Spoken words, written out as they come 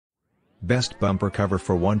Best bumper cover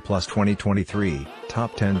for OnePlus 2023,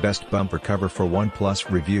 Top 10 Best Bumper Cover for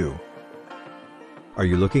OnePlus Review. Are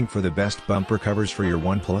you looking for the best bumper covers for your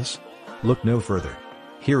OnePlus? Look no further.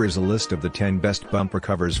 Here is a list of the 10 best bumper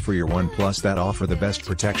covers for your OnePlus that offer the best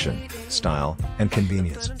protection, style, and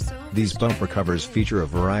convenience. These bumper covers feature a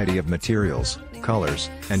variety of materials,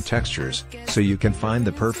 colors, and textures, so you can find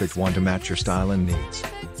the perfect one to match your style and needs.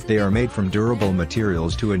 They are made from durable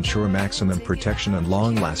materials to ensure maximum protection and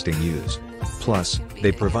long-lasting use. Plus,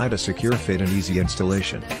 they provide a secure fit and easy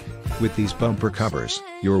installation. With these bumper covers,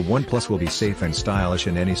 your OnePlus will be safe and stylish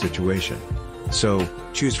in any situation. So,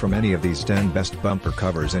 choose from any of these 10 best bumper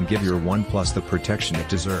covers and give your OnePlus the protection it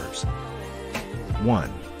deserves.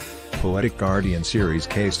 1. Poetic Guardian Series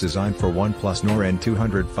Case designed for OnePlus Nord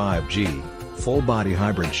N200 5G, full-body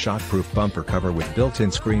hybrid shockproof bumper cover with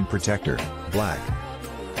built-in screen protector, black.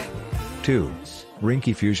 2.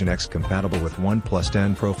 Rinky Fusion X compatible with OnePlus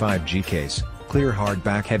 10 Pro 5G case, clear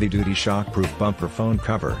hardback heavy-duty shockproof bumper phone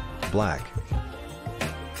cover, black.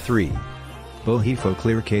 3. Bohifo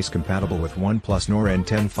Clear Case compatible with OnePlus Nord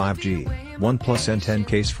N10 5G, OnePlus N10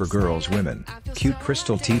 case for girls women, cute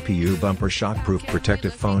crystal TPU bumper shockproof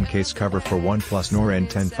protective phone case cover for OnePlus Nord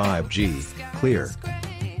N10 5G, clear.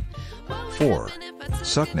 4.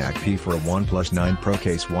 Sucknack P for a OnePlus 9 Pro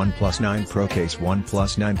case OnePlus 9 Pro case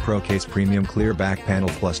OnePlus 9 Pro case premium clear back panel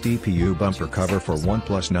plus TPU bumper cover for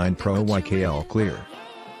OnePlus 9 Pro YKL clear.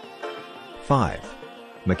 5.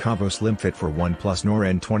 Macavo Slim Fit for OnePlus Nord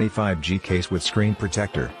N20 5G case with screen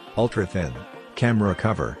protector, ultra thin, camera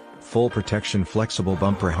cover, full protection flexible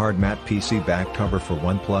bumper hard matte PC back cover for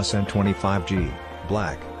OnePlus N20 5G,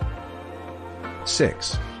 black.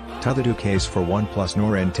 6. Tadadu case for OnePlus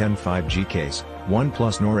Nord N10 5G case,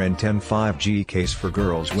 OnePlus Nord N10 5G case for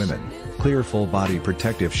girls women, clear full body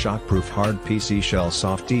protective shockproof hard PC shell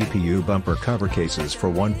soft TPU bumper cover cases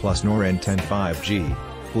for OnePlus Nord N10 5G,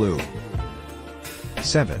 blue.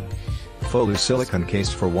 7. Folu Silicone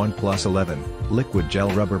case for OnePlus 11, liquid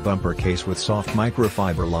gel rubber bumper case with soft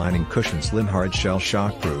microfiber lining cushion slim hard shell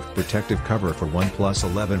shockproof protective cover for OnePlus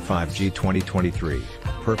 11 5G 2023,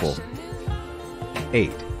 purple.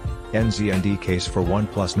 8. NZND case for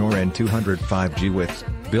OnePlus Nord N200 5G with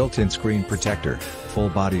built-in screen protector, full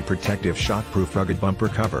body protective shockproof rugged bumper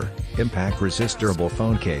cover, impact resist durable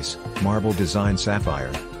phone case, marble design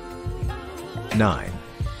sapphire. 9.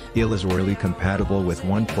 Ilazorly compatible with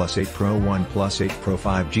OnePlus 8 Pro OnePlus 8 Pro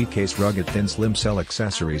 5G case rugged thin slim cell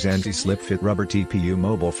accessories anti-slip fit rubber TPU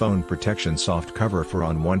mobile phone protection soft cover for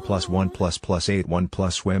on OnePlus Plus 8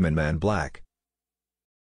 OnePlus Women Man black.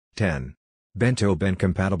 10. Bento Ben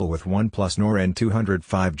compatible with OnePlus Nord N200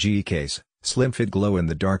 5G case, slim fit glow in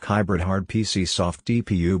the dark hybrid hard PC soft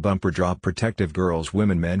TPU bumper drop protective girls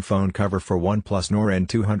women men phone cover for OnePlus Nord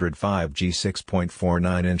N200 5G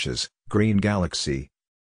 6.49 inches, green galaxy,